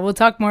 yeah. We'll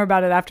talk more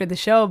about it after the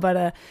show.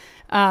 But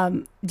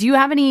do you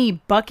have any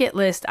bucket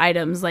list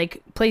items,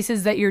 like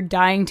places that you're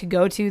dying to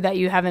go to that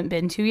you haven't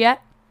been to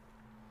yet?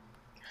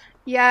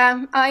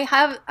 Yeah, I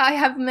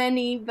have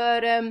many,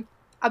 but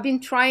I've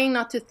been trying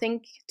not to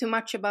think too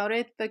much about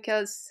it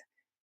because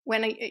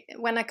when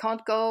I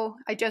can't go,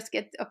 I just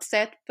get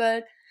upset.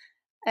 But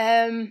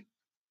um,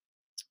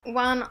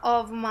 one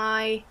of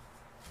my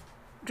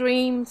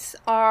dreams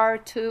are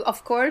to,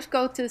 of course,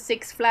 go to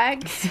Six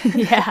Flags.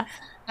 Yeah.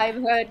 I've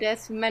heard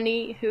there's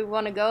many who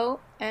want to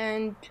go,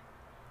 and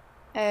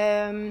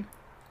um,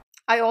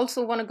 I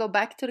also want to go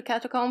back to the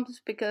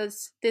catacombs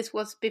because this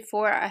was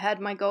before I had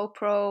my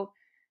GoPro,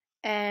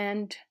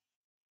 and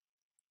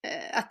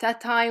at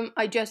that time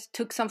I just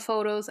took some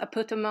photos. I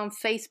put them on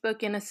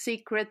Facebook in a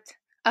secret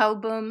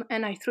album,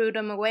 and I threw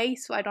them away,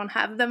 so I don't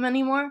have them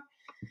anymore.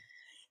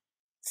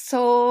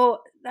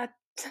 So that,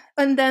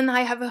 and then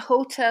I have a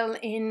hotel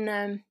in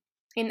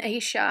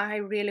Asia I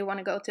really want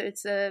to go to.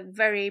 It's a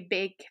very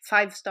big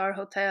 5-star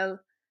hotel,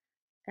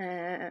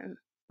 um,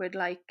 with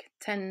like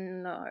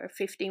 10 or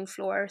 15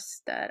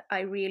 floors that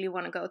I really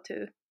want to go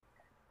to.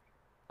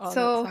 Oh,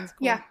 that So sounds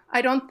cool. yeah,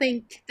 I don't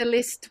think the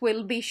list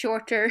will be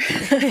shorter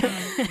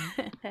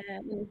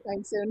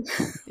anytime soon.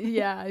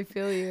 Yeah, I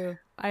feel you.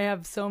 I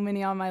have so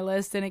many on my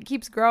list and it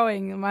keeps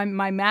growing.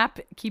 My map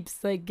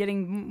keeps like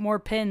getting more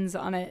pins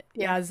on it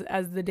Yeah. as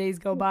the days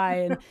go by,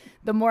 and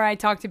the more I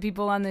talk to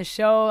people on this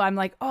show, I'm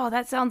like, "Oh,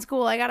 that sounds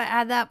cool. I got to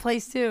add that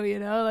place too."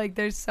 Like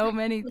there's so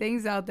many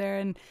things out there,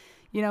 and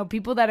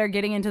people that are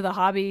getting into the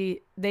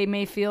hobby, they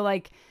may feel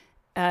like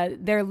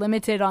they're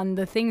limited on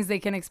the things they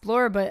can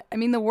explore, but I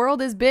mean the world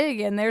is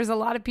big and there's a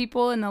lot of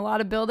people and a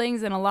lot of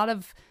buildings and a lot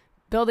of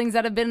buildings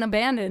that have been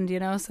abandoned.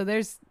 So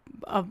there's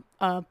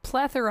a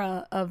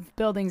plethora of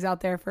buildings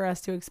out there for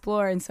us to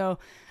explore. And so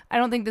I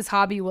don't think this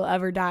hobby will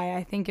ever die.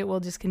 I think it will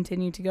just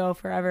continue to go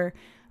forever.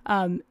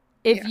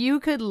 If Yeah. you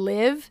could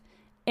live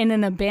in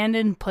an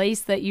abandoned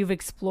place that you've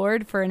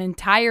explored for an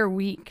entire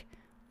week,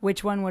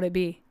 which one would it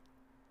be?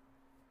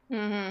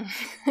 Hmm.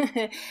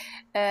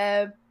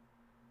 uh,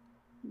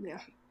 yeah.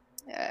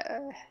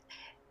 Uh,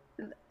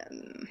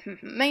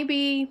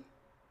 maybe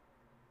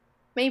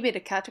the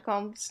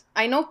catacombs.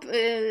 I know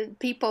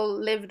people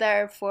live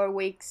there for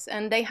weeks,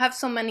 and they have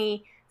so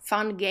many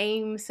fun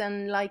games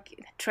and like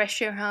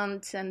treasure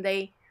hunts, and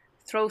they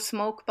throw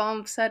smoke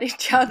bombs at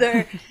each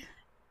other.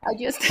 I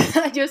just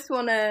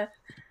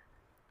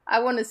I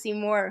want to see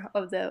more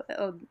of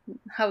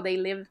how they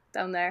live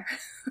down there.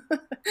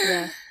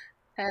 Yeah.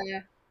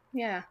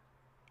 Yeah,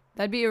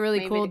 That'd be a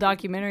really maybe cool the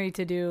documentary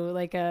to do,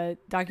 like a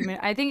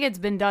document. I think it's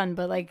been done,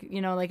 but like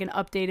like an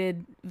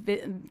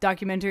updated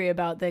documentary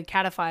about the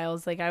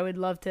cataphiles. Like I would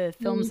love to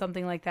film Mm,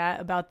 something like that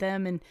about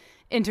them and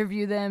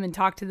interview them and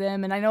talk to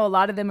them. And I know a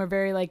lot of them are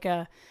very like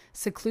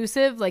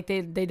seclusive, like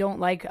they don't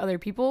like other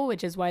people,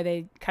 which is why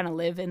they kind of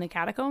live in the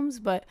catacombs.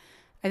 But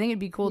I think it'd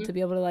be cool to mm,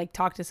 be able to like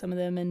talk to some of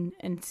them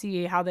and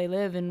see how they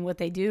live and what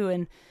they do.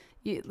 And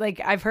like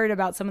I've heard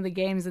about some of the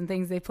games and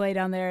things they play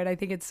down there, and I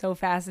think it's so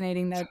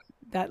fascinating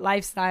that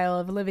lifestyle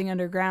of living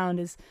underground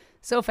is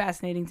so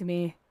fascinating to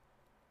me.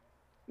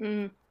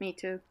 me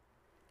too.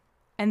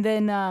 And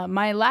then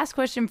my last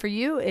question for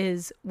you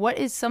is, what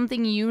is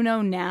something you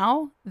know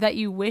now that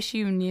you wish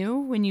you knew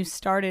when you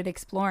started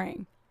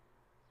exploring?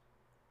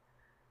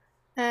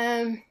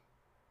 Um,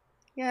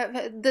 yeah,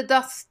 the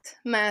dust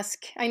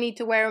mask. I need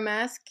to wear a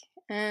mask,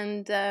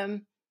 and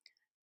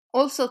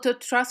also to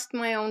trust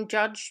my own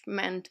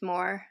judgment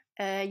more.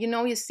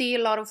 You see a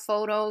lot of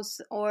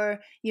photos, or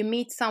you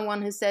meet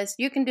someone who says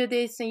you can do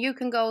this and you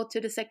can go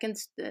to the second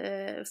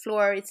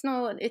floor. It's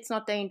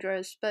not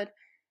dangerous, but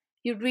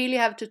you really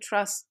have to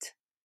trust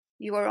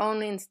your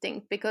own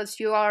instinct because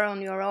you are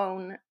on your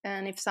own,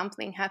 and if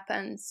something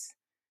happens,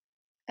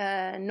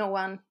 no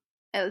one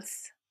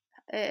else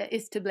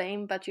is to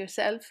blame but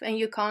yourself, and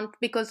you can't,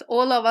 because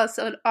all of us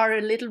are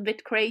a little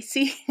bit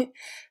crazy.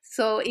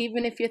 So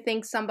even if you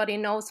think somebody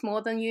knows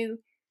more than you,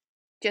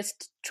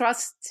 just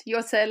trust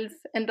yourself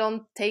and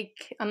don't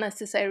take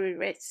unnecessary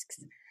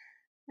risks.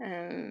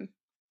 um,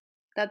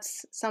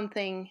 that's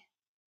something,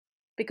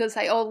 because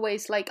I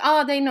always like,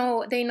 they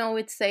know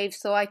it's safe,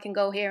 so I can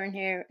go here and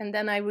here, and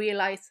then I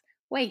realize,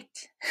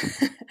 wait,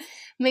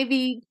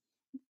 maybe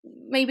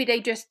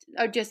they just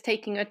are just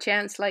taking a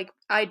chance like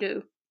I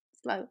do.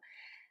 It's like,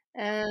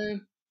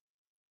 um,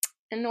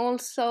 and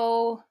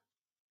also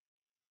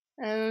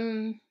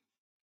Um,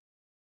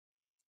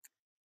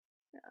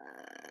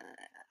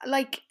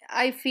 like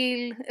I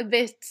feel a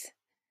bit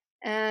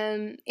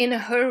in a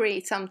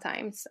hurry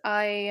sometimes.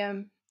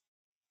 I'm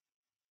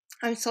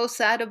so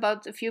sad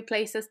about a few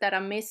places that I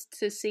missed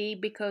to see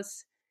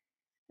because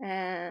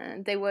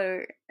they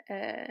were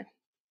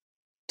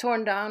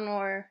torn down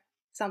or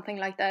something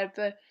like that.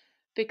 But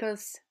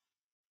because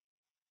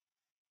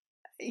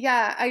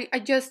yeah, I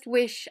just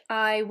wish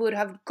I would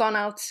have gone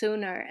out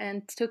sooner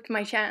and took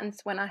my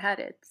chance when I had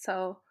it.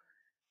 So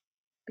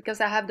because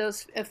I have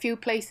those a few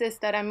places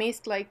that I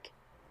missed, like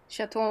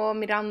Chateau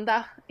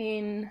Miranda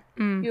in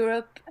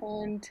Europe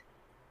and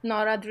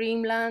Nara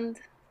Dreamland,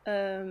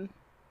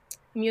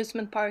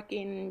 amusement park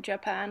in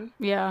Japan.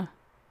 Yeah.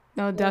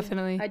 No,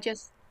 definitely. I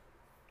just,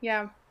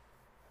 yeah.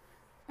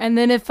 And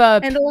then if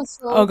And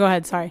also, oh, go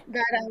ahead. Sorry.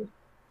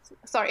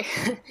 Sorry.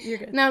 You're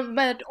good. No,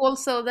 but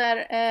also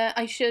that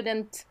I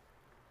shouldn't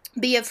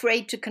be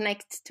afraid to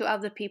connect to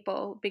other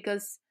people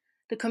because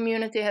the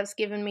community has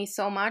given me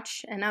so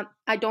much. And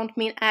I don't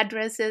mean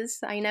addresses.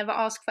 I never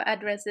ask for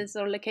addresses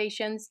or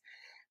locations,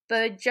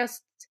 but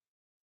just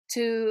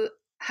to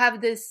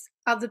have this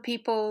other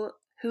people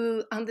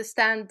who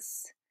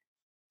understands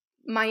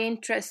my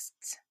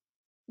interests,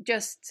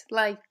 just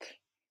like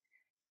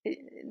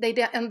they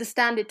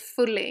understand it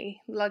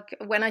fully. Like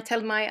when I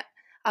tell my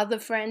other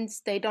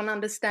friends, they don't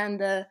understand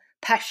the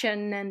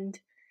passion and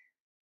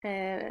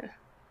yeah,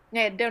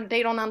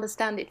 they don't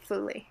understand it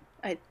fully,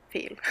 I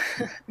feel.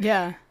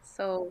 Yeah.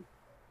 So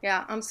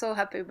yeah, I'm so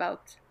happy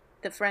about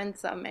the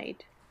friends I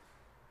made.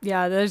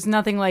 Yeah, there's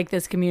nothing like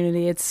this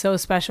community. It's so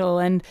special.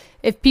 And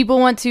if people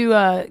want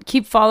to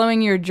keep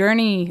following your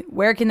journey,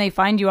 where can they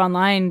find you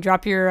online?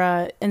 Drop your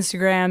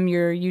Instagram,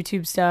 your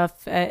YouTube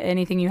stuff,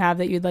 anything you have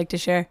that you'd like to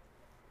share.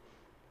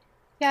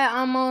 Yeah,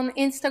 I'm on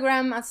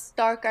Instagram as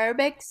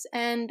Starkurbex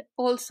and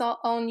also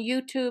on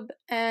YouTube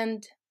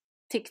and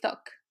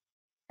TikTok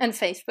and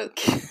Facebook.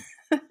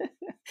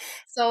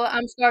 So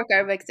I'm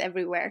Starkurbex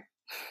everywhere.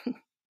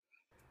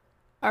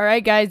 All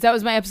right, guys, that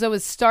was my episode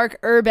with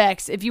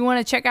Starkurbex. If you want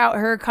to check out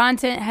her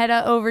content, head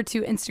over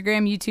to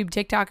Instagram, YouTube,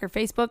 TikTok, or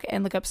Facebook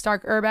and look up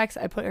Starkurbex.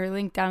 I put her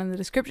link down in the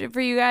description for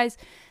you guys.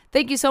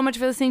 Thank you so much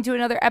for listening to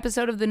another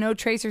episode of the No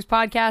Tracers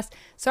podcast.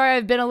 Sorry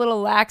I've been a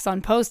little lax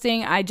on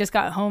posting. I just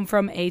got home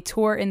from a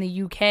tour in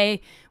the UK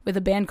with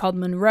a band called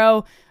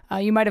Monroe.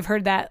 You might have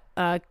heard that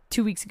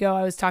 2 weeks ago.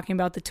 I was talking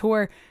about the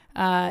tour.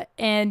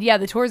 And yeah,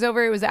 the tour's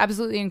over. It was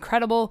absolutely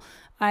incredible.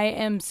 I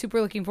am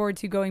super looking forward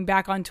to going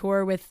back on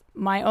tour with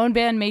my own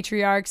band,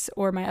 Matriarchs,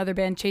 or my other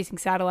band, Chasing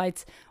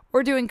Satellites,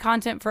 or doing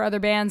content for other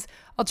bands.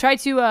 I'll try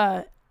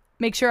to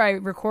make sure I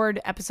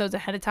record episodes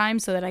ahead of time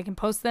so that I can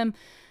post them.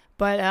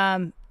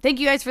 But thank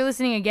you guys for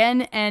listening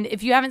again. And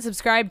if you haven't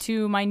subscribed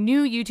to my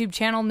new YouTube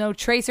channel, No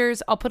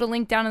Tracers, I'll put a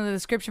link down in the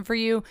description for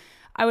you.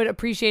 I would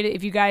appreciate it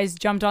if you guys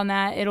jumped on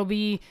that. It'll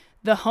be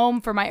the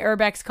home for my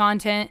Urbex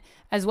content,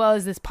 as well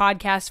as this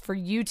podcast for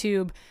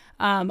YouTube.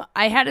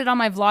 I had it on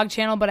my vlog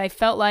channel, but I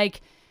felt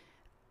like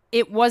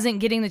it wasn't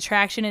getting the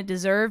traction it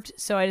deserved.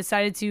 So I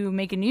decided to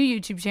make a new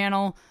YouTube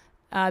channel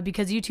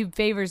because YouTube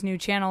favors new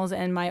channels,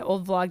 and my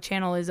old vlog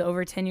channel is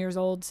over 10 years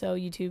old. So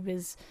YouTube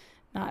is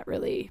not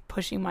really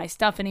pushing my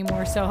stuff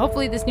anymore. So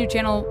hopefully this new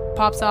channel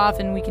pops off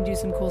and we can do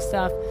some cool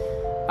stuff.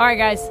 All right,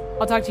 guys,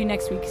 I'll talk to you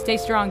next week. Stay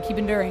strong, keep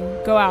enduring,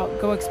 go out,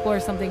 go explore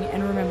something,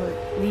 and remember,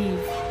 leave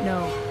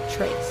no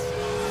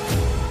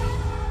trace.